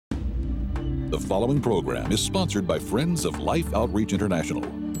The following program is sponsored by Friends of Life Outreach International.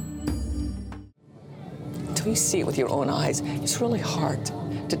 Until you see it with your own eyes, it's really hard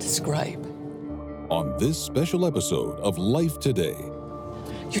to describe. On this special episode of Life Today.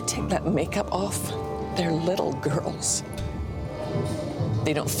 You take that makeup off, they're little girls.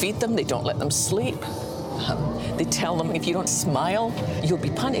 They don't feed them, they don't let them sleep. They tell them if you don't smile, you'll be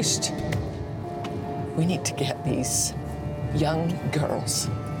punished. We need to get these young girls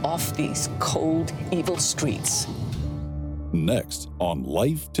off these cold, evil streets. Next on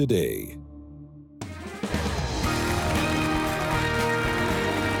Life Today.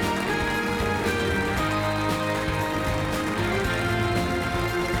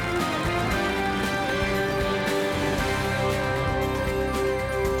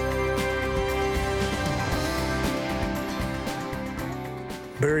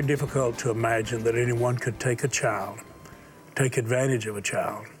 Very difficult to imagine that anyone could take a child, take advantage of a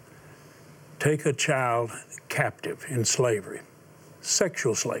child, take a child captive in slavery,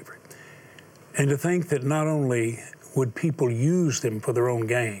 sexual slavery, and to think that not only would people use them for their own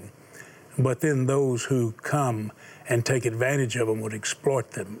gain, but then those who come and take advantage of them would exploit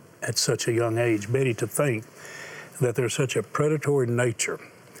them at such a young age. Betty, to think that there's such a predatory nature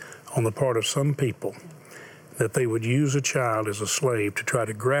on the part of some people that they would use a child as a slave to try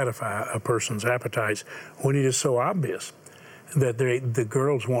to gratify a person's appetites when it is so obvious that the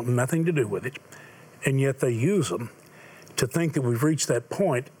girls want nothing to do with it, and yet they use them. To think that we've reached that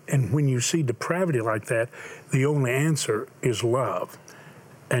point, and when you see depravity like that, the only answer is love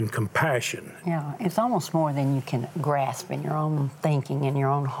and compassion. Yeah, it's almost more than you can grasp in your own thinking, in your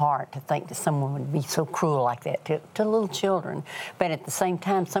own heart, to think that someone would be so cruel like that to little children. But at the same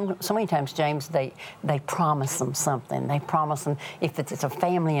time, so many times, James, they promise them something. They promise them, if it's a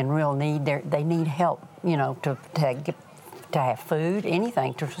family in real need, they need help, to have food,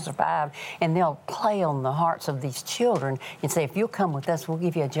 anything to survive. And they'll play on the hearts of these children and say, if you'll come with us, we'll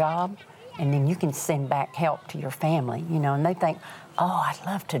give you a job, and then you can send back help to your family, and they think, oh, I'd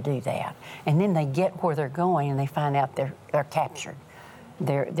love to do that. And then they get where they're going and they find out they're captured.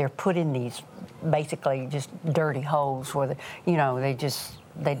 They're put in these basically just dirty holes where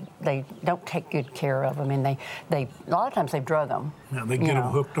they don't take good care of them, and they a lot of times they drug them. Yeah, they get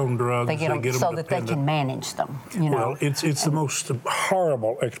them hooked on drugs. They get them so that they can manage them. Well, it's the most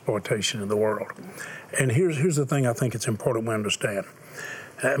horrible exploitation in the world. And here's the thing I think it's important we understand.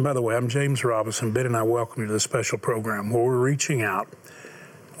 And by the way, I'm James Robison. Ben and I welcome you to this special program where we're reaching out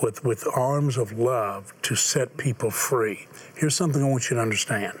with arms of love to set people free. Here's something I want you to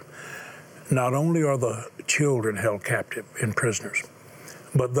understand. Not only are the children held captive and prisoners,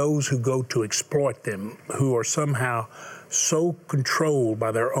 but those who go to exploit them, who are somehow so controlled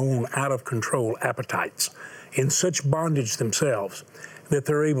by their own out-of-control appetites, in such bondage themselves, that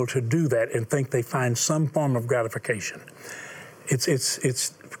they're able to do that and think they find some form of gratification.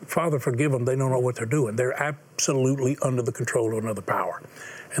 It's Father, forgive them, they don't know what they're doing. They're absolutely under the control of another power.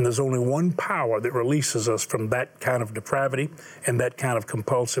 And there's only one power that releases us from that kind of depravity and that kind of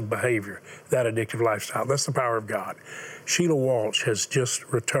compulsive behavior, that addictive lifestyle. That's the power of God. Sheila Walsh has just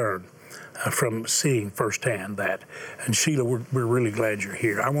returned from seeing firsthand that. And Sheila, we're really glad you're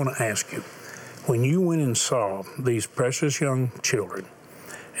here. I want to ask you, when you went and saw these precious young children,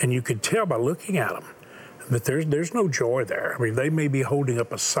 and you could tell by looking at them, but there's no joy there. I mean, they may be holding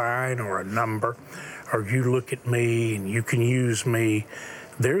up a sign or a number, or you look at me and you can use me.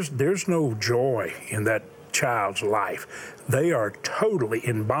 There's no joy in that child's life. They are totally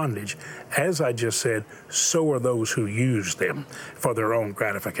in bondage. As I just said, so are those who use them for their own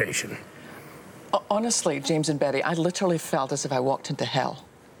gratification. Honestly, James and Betty, I literally felt as if I walked into hell.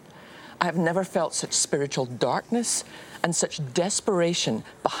 I have never felt such spiritual darkness and such desperation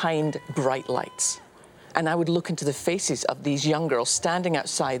behind bright lights. And I would look into the faces of these young girls standing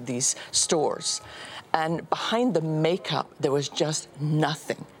outside these stores. And behind the makeup, there was just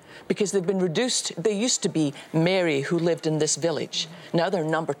nothing. Because they've been reduced. They used to be Mary, who lived in this village. Now they're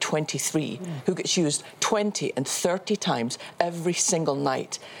number 23, who gets used 20 and 30 times every single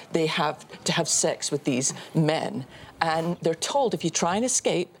night. They have to have sex with these men. And they're told, if you try and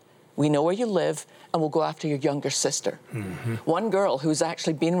escape, we know where you live, and we'll go after your younger sister. Mm-hmm. One girl who's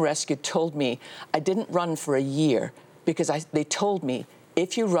actually been rescued told me, I didn't run for a year because they told me,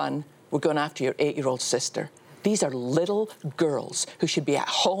 if you run, we're going after your 8-year-old sister. These are little girls who should be at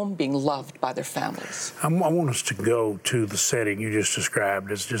home being loved by their families. I want us to go to the setting you just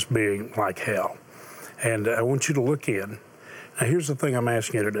described as just being like hell. And I want you to look in. Now, here's the thing I'm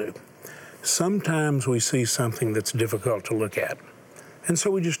asking you to do. Sometimes we see something that's difficult to look at, and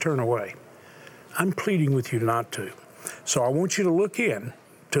so we just turn away. I'm pleading with you not to. So I want you to look in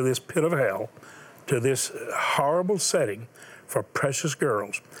to this pit of hell, to this horrible setting for precious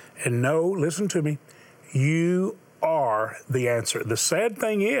girls. And no, listen to me, you are the answer. The sad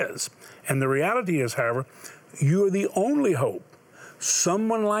thing is, and the reality is, however, you are the only hope.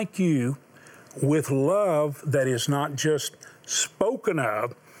 Someone like you with love that is not just spoken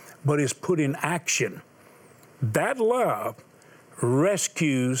of, but is put in action. That love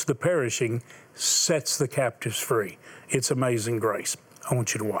rescues the perishing, sets the captives free. It's amazing grace. I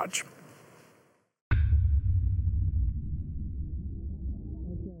want you to watch.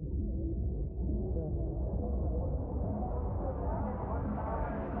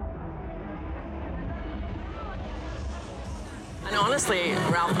 And honestly,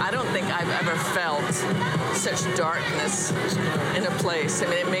 Ralph, I don't think I've ever felt such darkness in a place. I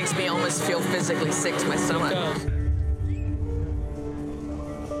mean, it makes me almost feel physically sick to my stomach.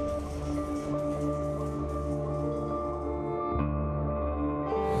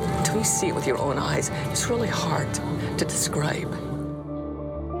 Until you see it with your own eyes, it's really hard to describe.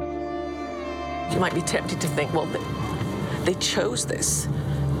 You might be tempted to think, well, they chose this.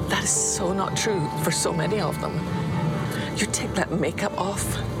 That is so not true for so many of them. You take that makeup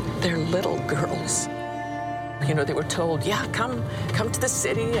off, they're little girls. You know, they were told, yeah, come to the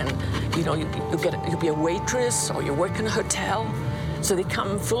city and, you know, you'll be a waitress or you work in a hotel. So they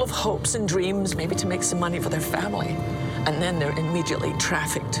come full of hopes and dreams, maybe to make some money for their family. And then they're immediately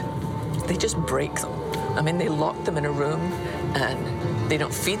trafficked. They just break them. I mean, they lock them in a room and they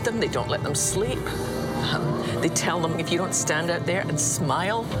don't feed them, they don't let them sleep. They tell them, if you don't stand out there and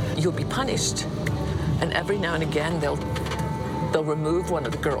smile, you'll be punished. And every now and again, they'll remove one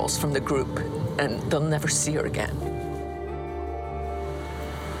of the girls from the group and they'll never see her again.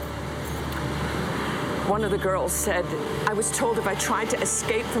 One of the girls said, I was told if I tried to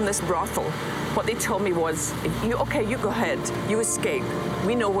escape from this brothel, what they told me was, you go ahead, you escape.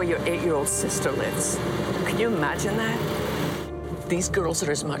 We know where your 8-year-old sister lives. Can you imagine that? These girls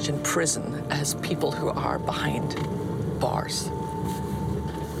are as much in prison as people who are behind bars.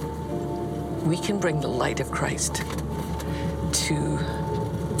 We can bring the light of Christ to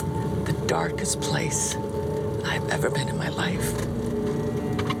the darkest place I've ever been in my life.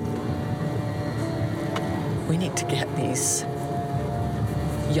 We need to get these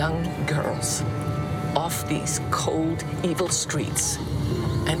young girls off these cold, evil streets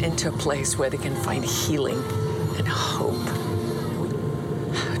and into a place where they can find healing and hope.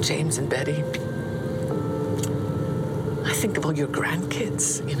 James and Betty, I think of all your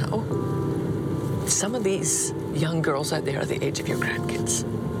grandkids, you know. Some of these young girls out there are the age of your grandkids.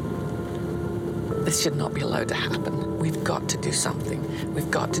 This should not be allowed to happen. We've got to do something. We've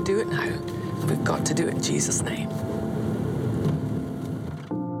got to do it now. And we've got to do it in Jesus' name.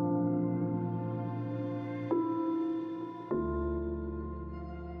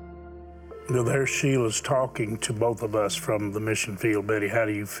 Well, there Sheila's talking to both of us from the mission field. Betty, how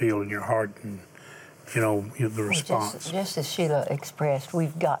do you feel in your heart and, the response? Just as Sheila expressed,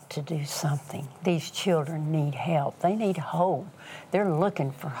 we've got to do something. These children need help. They need hope. They're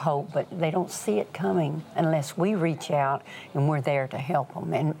looking for hope, but they don't see it coming unless we reach out and we're there to help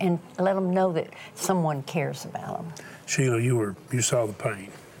them and let them know that someone cares about them. Sheila, you saw the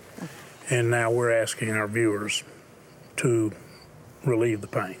pain, and now we're asking our viewers to relieve the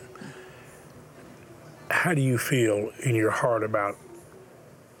pain. How do you feel in your heart about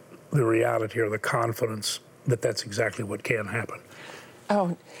the reality or the confidence that that's exactly what can happen?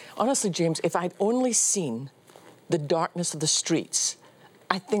 Oh, honestly, James, if I'd only seen the darkness of the streets,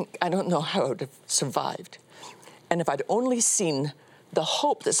 I don't know how I would have survived. And if I'd only seen the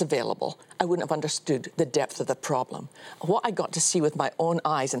hope that's available, I wouldn't have understood the depth of the problem. What I got to see with my own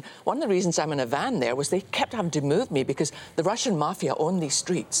eyes, and one of the reasons I'm in a van there was they kept having to move me because the Russian mafia own these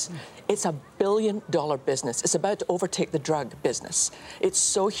streets. It's $1 billion business. It's about to overtake the drug business. It's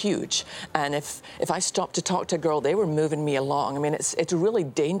so huge. And if I stopped to talk to a girl, they were moving me along. I mean, it's really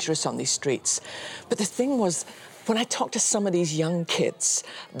dangerous on these streets. But the thing was, when I talk to some of these young kids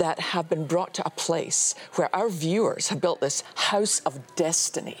that have been brought to a place where our viewers have built this house of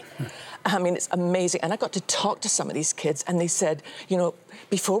destiny, I mean, it's amazing. And I got to talk to some of these kids and they said,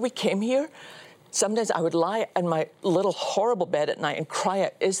 before we came here, sometimes I would lie in my little horrible bed at night and cry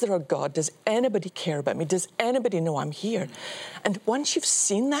out, is there a God? Does anybody care about me? Does anybody know I'm here? And once you've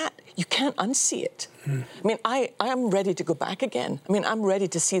seen that, you can't unsee it. I mean, I am ready to go back again. I mean, I'm ready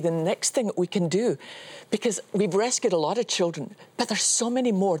to see the next thing that we can do because we've rescued a lot of children, but there's so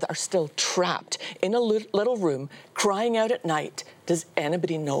many more that are still trapped in a little room, crying out at night, does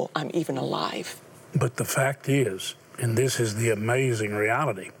anybody know I'm even alive? But the fact is, and this is the amazing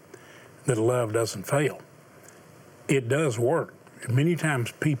reality, that love doesn't fail. It does work. many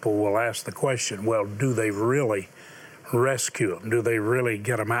times people will ask the question, well, do they really rescue them? Do they really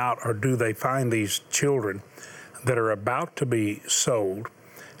get them out? Or do they find these children that are about to be sold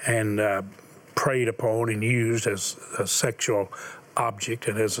and preyed upon and used as a sexual object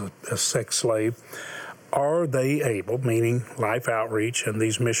and as a sex slave? Are they able, meaning Life Outreach and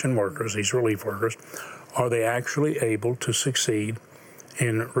these mission workers, these relief workers, are they actually able to succeed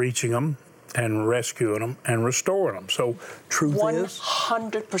in reaching them and rescuing them and restoring them? So truth is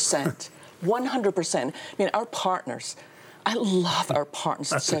 100%. 100%. I mean, our partners, I love our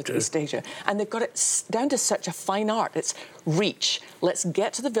partners in Southeast Asia, and they've got it down to such a fine art. It's reach. Let's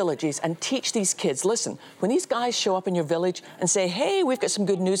get to the villages and teach these kids. Listen, when these guys show up in your village and say, hey, we've got some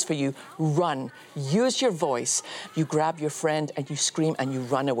good news for you, run. Use your voice. You grab your friend and you scream and you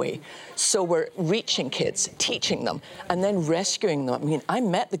run away. So we're reaching kids, teaching them, and then rescuing them. I mean, I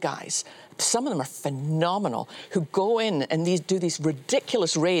met the guys. Some of them are phenomenal, who go in and do these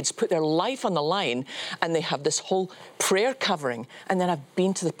ridiculous raids, put their life on the line, and they have this whole prayer covering. And then I've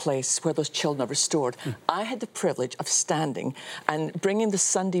been to the place where those children are restored. I had the privilege of standing and bringing the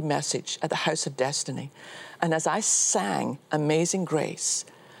Sunday message at the House of Destiny. And as I sang Amazing Grace,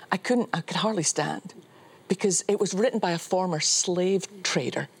 I could hardly stand, because it was written by a former slave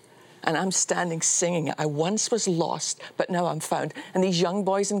trader. And I'm standing singing it. I once was lost, but now I'm found. And these young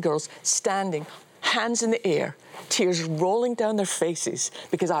boys and girls standing, hands in the air, tears rolling down their faces,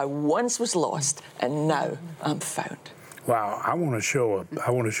 because I once was lost and now I'm found. Wow, I want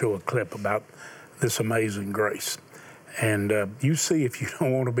to show a clip about this amazing grace. And you see if you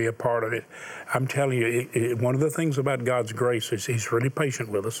don't want to be a part of it. I'm telling you, one of the things about God's grace is He's really patient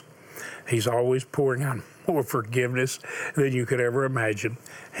with us. He's always pouring out more forgiveness than you could ever imagine.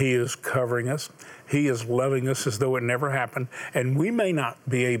 He is covering us. He is loving us as though it never happened. And we may not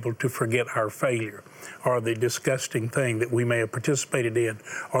be able to forget our failure or the disgusting thing that we may have participated in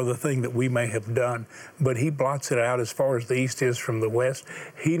or the thing that we may have done, but He blots it out as far as the east is from the west.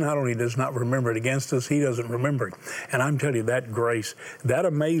 He not only does not remember it against us, He doesn't remember it. And I'm telling you, that grace, that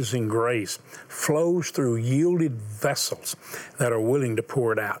amazing grace, flows through yielded vessels that are willing to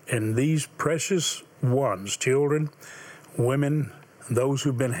pour it out. And these precious ones, children, women, those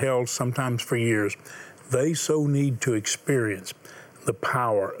who've been held sometimes for years, they so need to experience the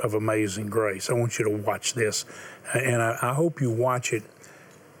power of amazing grace. I want you to watch this, and I hope you watch it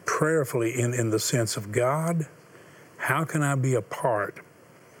prayerfully in the sense of, God, how can I be a part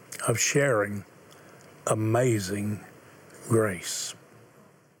of sharing amazing grace?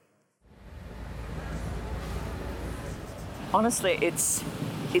 Honestly, it's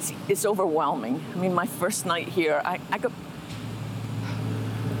overwhelming. I mean, my first night here, I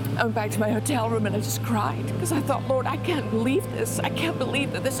went back to my hotel room and I just cried, because I thought, Lord, I can't believe this. I can't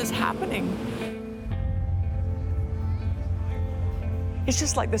believe that this is happening. It's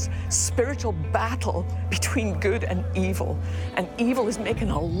just like this spiritual battle between good and evil is making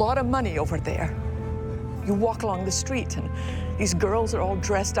a lot of money over there. You walk along the street and these girls are all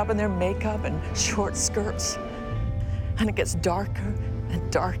dressed up in their makeup and short skirts, and it gets darker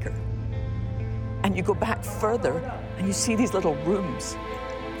and darker. And you go back further and you see these little rooms,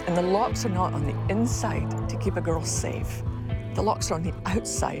 and the locks are not on the inside to keep a girl safe. The locks are on the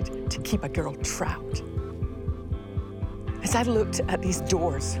outside to keep a girl trapped. As I looked at these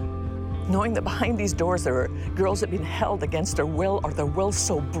doors, knowing that behind these doors there are girls that have been held against their will, or their will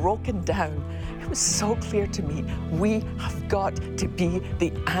so broken down, it was so clear to me, we have got to be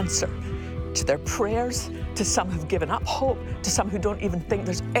the answer to their prayers, to some who've given up hope, to some who don't even think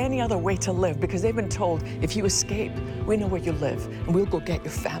there's any other way to live, because they've been told, if you escape, we know where you live and we'll go get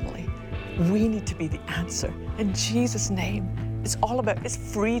your family. We need to be the answer in Jesus' name. It's all about, it's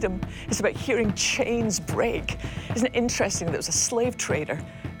freedom. It's about hearing chains break. Isn't it interesting that it was a slave trader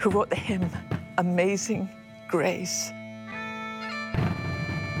who wrote the hymn, Amazing Grace?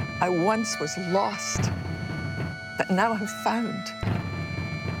 I once was lost, but now I'm found.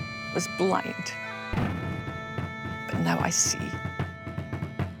 Was blind, but now I see.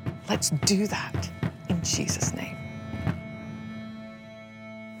 Let's do that in Jesus' name.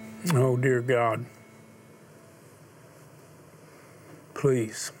 Oh, dear God,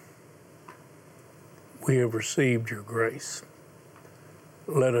 please, we have received your grace.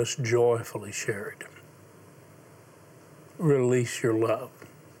 Let us joyfully share it. Release your love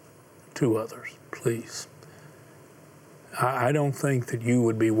to others, please. I don't think that you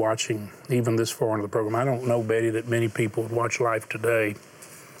would be watching even this far into the program. I don't know, Betty, that many people would watch Life Today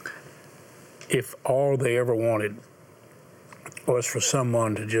if all they ever wanted was for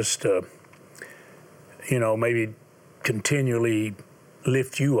someone to just, maybe continually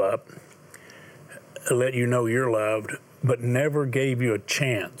lift you up, let you know you're loved, but never gave you a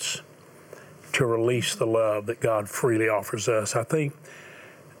chance to release the love that God freely offers us. I think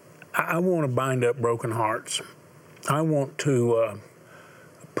I want to bind up broken hearts. I want to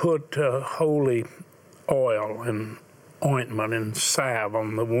put holy oil and ointment and salve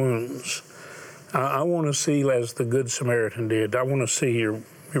on the wounds. I want to see, as the Good Samaritan did, I want to see your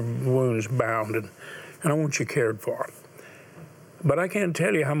wounds bound, and I want you cared for. But I can't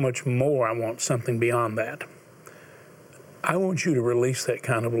tell you how much more I want something beyond that. I want you to release that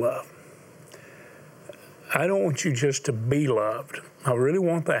kind of love. I don't want you just to be loved. I really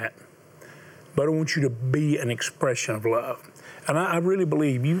want that. But I want you to be an expression of love. And I really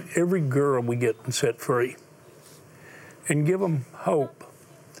believe every girl we get set free and give them hope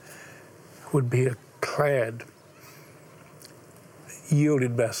would be a clad,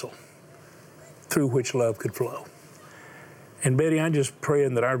 yielded vessel through which love could flow. And Betty, I'm just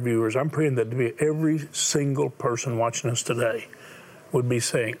praying that our viewers, I'm praying that every single person watching us today would be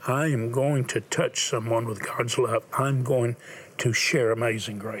saying, I am going to touch someone with God's love. I'm going to share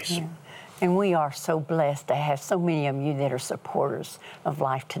amazing grace. Yeah. And we are so blessed to have so many of you that are supporters of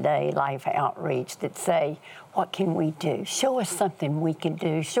Life Today, Life Outreach, that say, what can we do? Show us something we can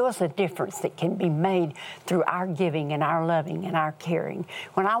do. Show us a difference that can be made through our giving and our loving and our caring.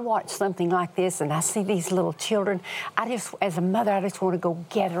 When I watch something like this and I see these little children, as a mother, I just want to go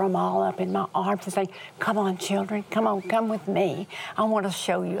gather them all up in my arms and say, come on, children, come on, come with me. I want to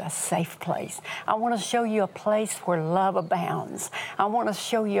show you a safe place. I want to show you a place where love abounds. I want to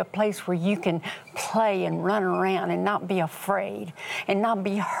show you a place where you can play and run around and not be afraid and not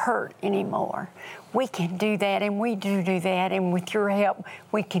be hurt anymore. We can do that, and we do that, and with your help,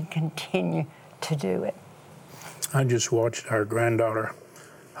 we can continue to do it. I just watched our granddaughter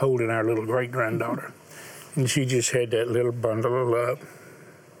holding our little great-granddaughter, and she just had that little bundle of love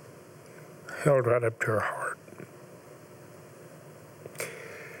held right up to her heart.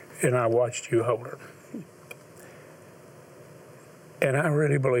 And I watched you hold her. And I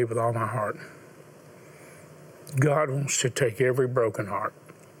really believe with all my heart, God wants to take every broken heart.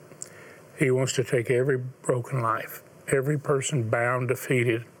 He wants to take every broken life, every person bound,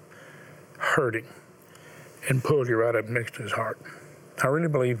 defeated, hurting, and pull you right up next to his heart. I really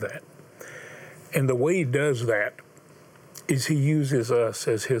believe that. And the way he does that is he uses us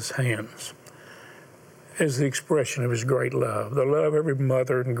as his hands, as the expression of his great love, the love every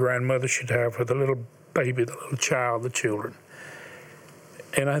mother and grandmother should have for the little baby, the little child, the children.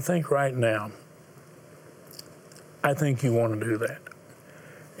 And I think right now, I think you want to do that.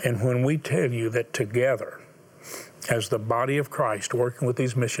 And when we tell you that together, as the body of Christ working with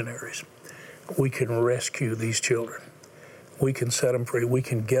these missionaries, we can rescue these children. We can set them free. We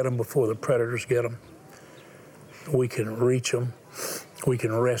can get them before the predators get them. We can reach them. We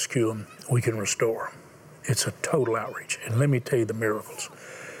can rescue them. We can restore them. It's a total outreach. And let me tell you the miracles.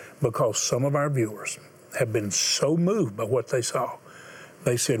 Because some of our viewers have been so moved by what they saw,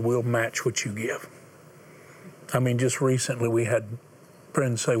 they said, we'll match what you give. I mean, just recently we had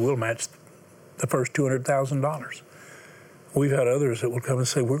friends say, we'll match the first $200,000. We've had others that will come and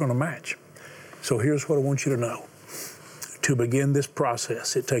say, we're going to match. So here's what I want you to know. To begin this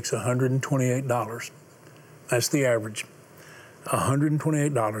process, it takes $128. That's the average.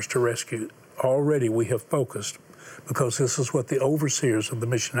 $128 to rescue. Already we have focused, because this is what the overseers of the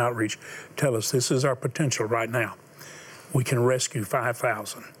mission outreach tell us. This is our potential right now. We can rescue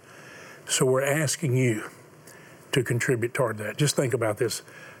 5,000. So we're asking you to contribute toward that. Just think about this.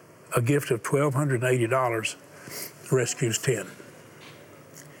 A gift of $1,280 rescues 10.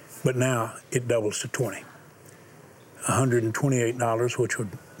 But now it doubles to 20. $128, which would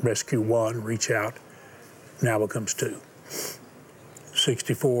rescue 1, reach out, now becomes 2.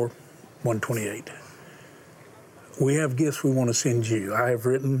 64, 128. We have gifts we want to send you. I have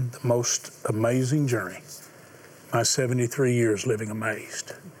written the most amazing journey. My 73 years living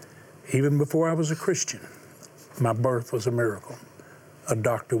amazed. Even before I was a Christian, my birth was a miracle. A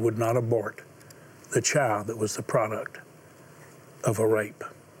doctor would not abort the child that was the product of a rape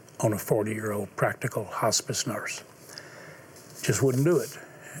on a 40-year-old practical hospice nurse. Just wouldn't do it.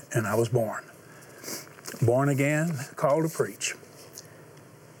 And I was born. Born again, called to preach.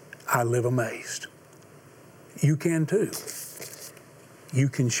 I live amazed. You can too. You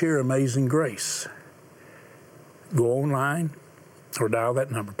can share amazing grace. Go online or dial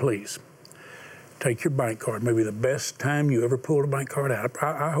that number, please. Take your bank card. Maybe the best time you ever pulled a bank card out.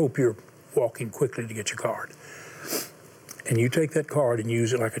 I hope you're walking quickly to get your card. And you take that card and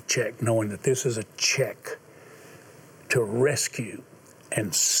use it like a check, knowing that this is a check to rescue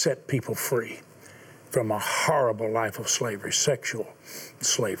and set people free from a horrible life of slavery, sexual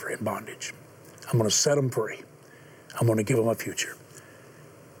slavery and bondage. I'm going to set them free. I'm going to give them a future.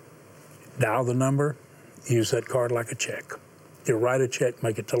 Dial the number, use that card like a check. You write a check,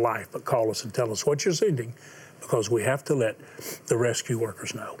 make it to life, but call us and tell us what you're sending, because we have to let the rescue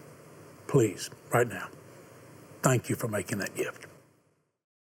workers know. Please, right now. Thank you for making that gift.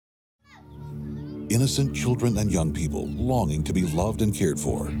 Innocent children and young people longing to be loved and cared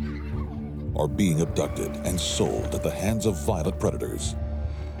for are being abducted and sold at the hands of violent predators.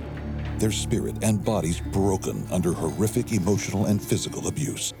 Their spirit and bodies broken under horrific emotional and physical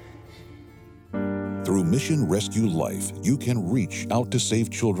abuse. Through Mission Rescue Life, you can reach out to save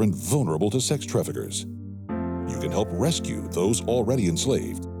children vulnerable to sex traffickers. You can help rescue those already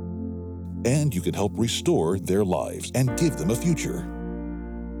enslaved. And you can help restore their lives and give them a future.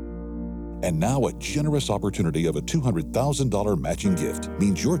 And now a generous opportunity of a $200,000 matching gift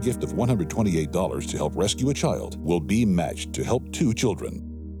means your gift of $128 to help rescue a child will be matched to help 2 children.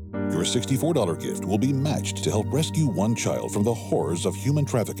 Your $64 gift will be matched to help rescue 1 child from the horrors of human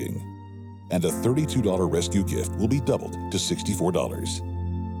trafficking. And a $32 rescue gift will be doubled to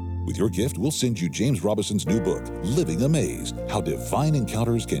 $64. With your gift, we'll send you James Robison's new book, Living Amazed: How Divine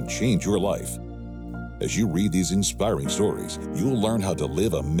Encounters Can Change Your Life. As you read these inspiring stories, you'll learn how to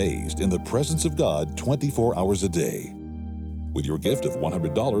live amazed in the presence of God 24 hours a day. With your gift of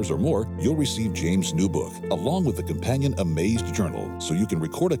 $100 or more, you'll receive James' new book, along with the companion Amazed Journal, so you can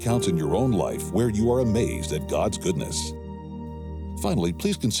record accounts in your own life where you are amazed at God's goodness. Finally,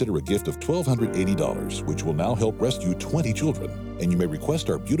 please consider a gift of $1,280, which will now help rescue 20 children, and you may request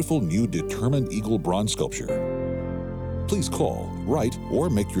our beautiful new Determined Eagle bronze sculpture. Please call, write, or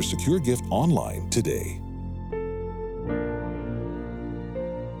make your secure gift online today.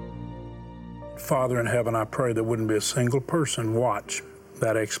 Father in heaven, I pray there wouldn't be a single person watch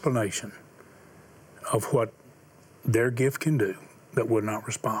that explanation of what their gift can do that would not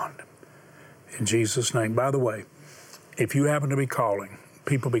respond. In Jesus' name. By the way, if you happen to be calling,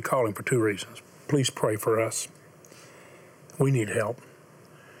 people be calling for 2 reasons. Please pray for us. We need help.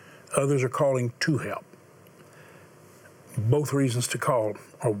 Others are calling to help. Both reasons to call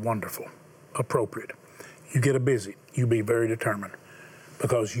are wonderful, appropriate. You get a busy, you be very determined,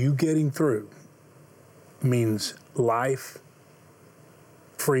 because you getting through means life,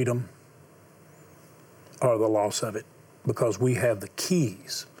 freedom, or the loss of it, because we have the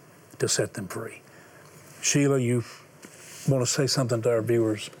keys to set them free. Sheila, you want to say something to our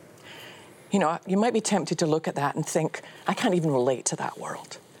viewers? You know, you might be tempted to look at that and think, I can't even relate to that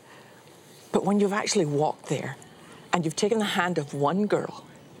world. But when you've actually walked there and you've taken the hand of one girl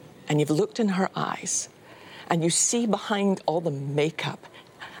and you've looked in her eyes and you see behind all the makeup,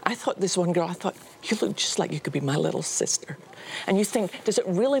 I thought this one girl, I thought, you look just like you could be my little sister. And you think, does it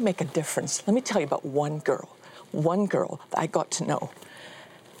really make a difference? Let me tell you about one girl that I got to know.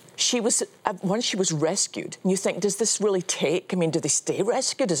 Once she was rescued, and you think, does this really take? I mean, do they stay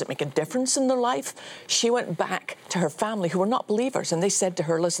rescued? Does it make a difference in their life? She went back to her family who were not believers, and they said to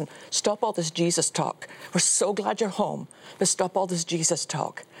her, listen, stop all this Jesus talk. We're so glad you're home, but stop all this Jesus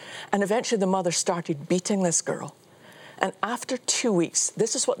talk. And eventually the mother started beating this girl. And after 2 weeks,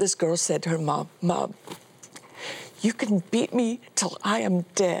 this is what this girl said to her mom, Mom, you can beat me till I am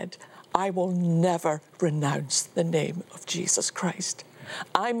dead. I will never renounce the name of Jesus Christ.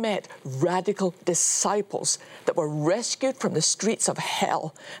 I met radical disciples that were rescued from the streets of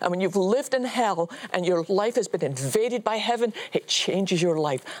hell. And when you've lived in hell and your life has been invaded by heaven, it changes your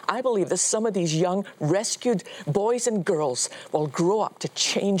life. I believe that some of these young rescued boys and girls will grow up to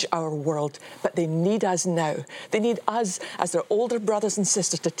change our world, but they need us now. They need us as their older brothers and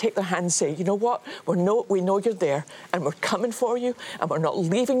sisters to take their hand and say, you know what, we know you're there and we're coming for you and we're not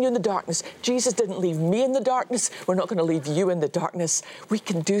leaving you in the darkness. Jesus didn't leave me in the darkness. We're not going to leave you in the darkness. We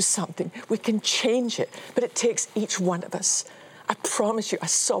can do something. We can change it. But it takes each one of us. I promise you, I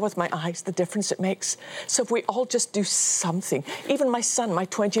saw with my eyes the difference it makes. So if we all just do something. Even my son, my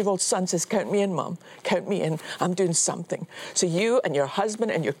 20-year-old son says, count me in, Mom. Count me in. I'm doing something. So you and your husband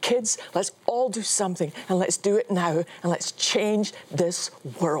and your kids, let's all do something. And let's do it now. And let's change this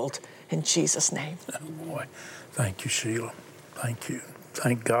world in Jesus' name. Oh, boy. Thank you, Sheila. Thank you.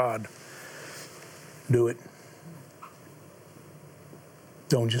 Thank God. Do it.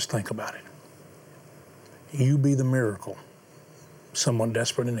 Don't just think about it. You be the miracle someone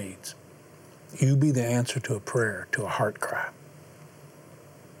desperately needs. You be the answer to a prayer, to a heart cry.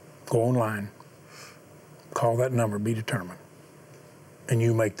 Go online, call that number, be determined, and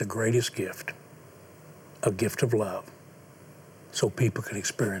you make the greatest gift, a gift of love, so people can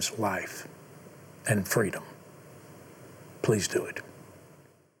experience life and freedom. Please do it.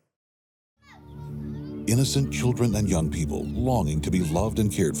 Innocent children and young people longing to be loved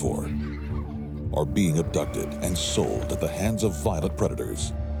and cared for are being abducted and sold at the hands of violent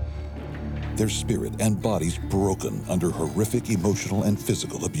predators. Their spirit and bodies broken under horrific emotional and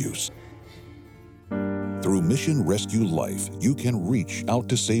physical abuse. Through Mission Rescue Life, you can reach out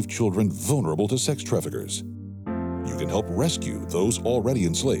to save children vulnerable to sex traffickers. You can help rescue those already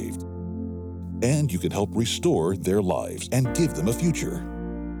enslaved. And you can help restore their lives and give them a future.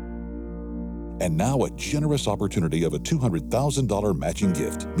 And now a generous opportunity of a $200,000 matching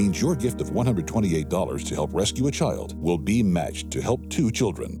gift means your gift of $128 to help rescue a child will be matched to help 2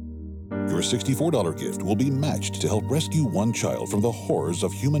 children. Your $64 gift will be matched to help rescue 1 child from the horrors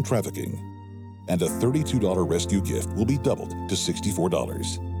of human trafficking. And a $32 rescue gift will be doubled to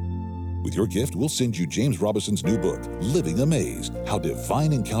 $64. With your gift, we'll send you James Robison's new book, Living Amazed: How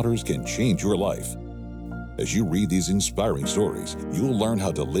Divine Encounters Can Change Your Life. As you read these inspiring stories, you'll learn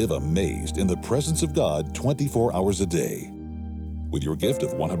how to live amazed in the presence of God 24 hours a day. With your gift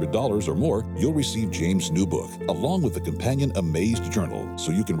of $100 or more, you'll receive James' new book, along with the companion Amazed Journal,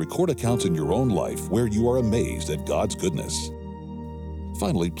 so you can record accounts in your own life where you are amazed at God's goodness.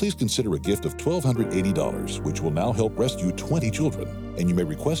 Finally, please consider a gift of $1,280, which will now help rescue 20 children, and you may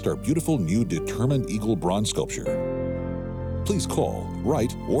request our beautiful new Determined Eagle bronze sculpture. Please call,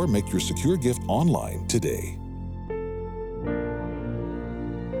 write, or make your secure gift online today.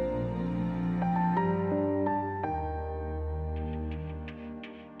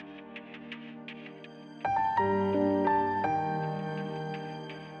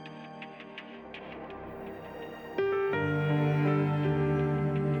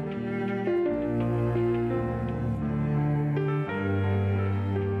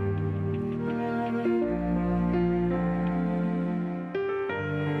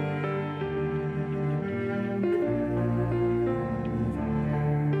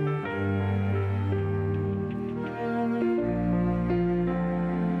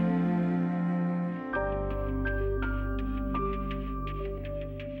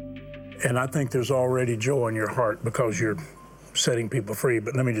 And I think there's already joy in your heart because you're setting people free.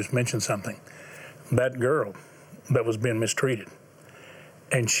 But let me just mention something. That girl that was being mistreated,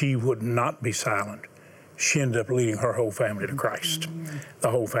 and she would not be silent, she ended up leading her whole family to Christ, the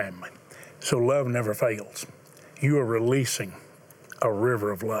whole family. So love never fails. You are releasing a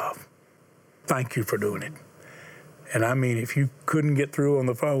river of love. Thank you for doing it. And I mean, if you couldn't get through on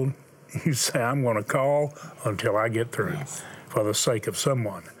the phone, you say, I'm going to call until I get through, for the sake of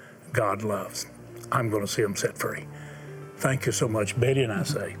someone God loves. I'm going to see them set free. Thank you so much, Betty, and I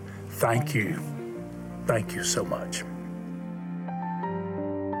say, thank you. Thank you so much.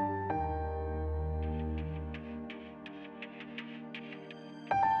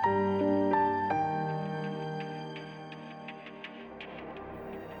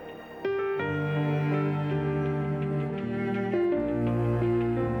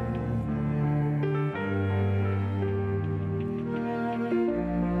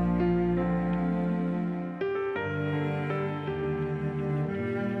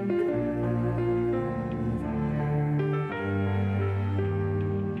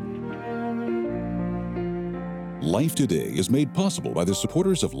 Life Today is made possible by the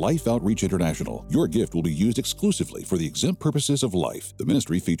supporters of Life Outreach International. Your gift will be used exclusively for the exempt purposes of life. The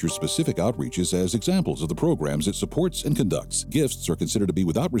ministry features specific outreaches as examples of the programs it supports and conducts. Gifts are considered to be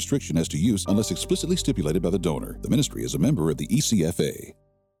without restriction as to use unless explicitly stipulated by the donor. The ministry is a member of the ECFA.